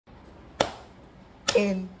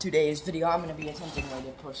In today's video, I'm going to be attempting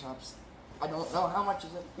weighted push-ups. I don't know how much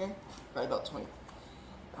is it again, probably about 20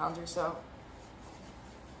 pounds or so.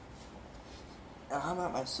 And I'm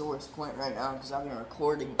at my sorest point right now because I've been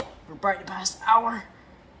recording for probably the past hour.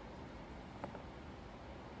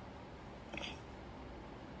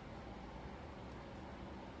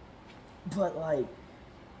 But like,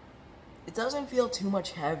 it doesn't feel too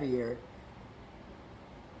much heavier.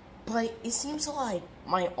 But it seems like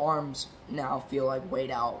my arms now feel like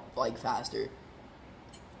weighed out like faster.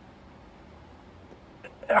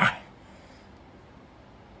 Yeah,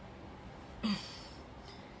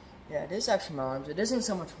 it is actually my arms. It isn't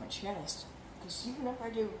so much my chest. Because see, whenever I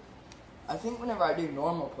do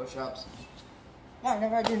normal push-ups. Yeah,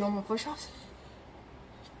 whenever I do normal push-ups,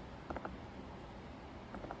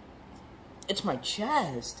 it's my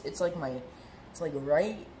chest. It's like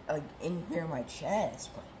right like in here my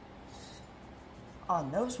chest. But on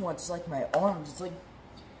those ones, it's like my arms.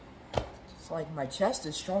 It's like my chest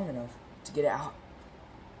is strong enough to get it out.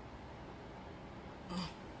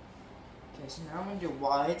 Okay, so now I'm gonna do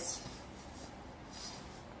wides.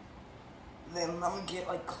 Then I'm gonna get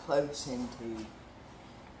like close into.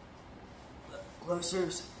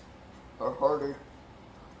 Closers are harder.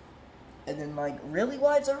 And then like really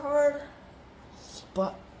wides are hard.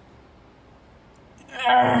 But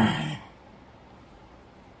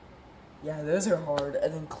yeah, those are hard.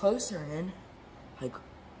 And then closer in, like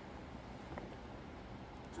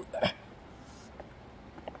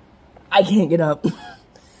I can't get up.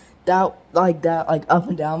 That up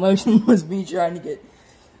and down motion was me trying to get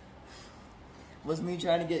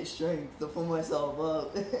strength to pull myself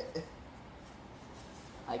up.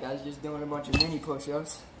 I was just doing a bunch of mini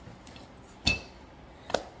push-ups.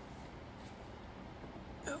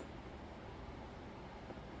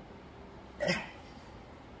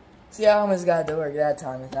 See, I almost got to work that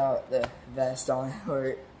time without the vest on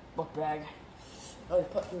or book bag. I'll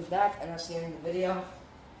put those back and I'll see you in the video.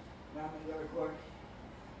 Now I'm going to go record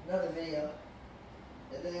another video.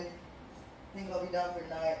 And then I think I'll be done for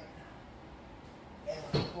tonight. And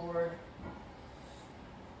record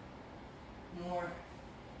more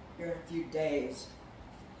here in a few days.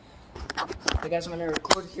 Hey guys, I'm going to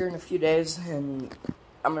record here in a few days. And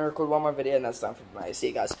I'm going to record one more video and that's done for tonight. See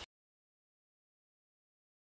you guys.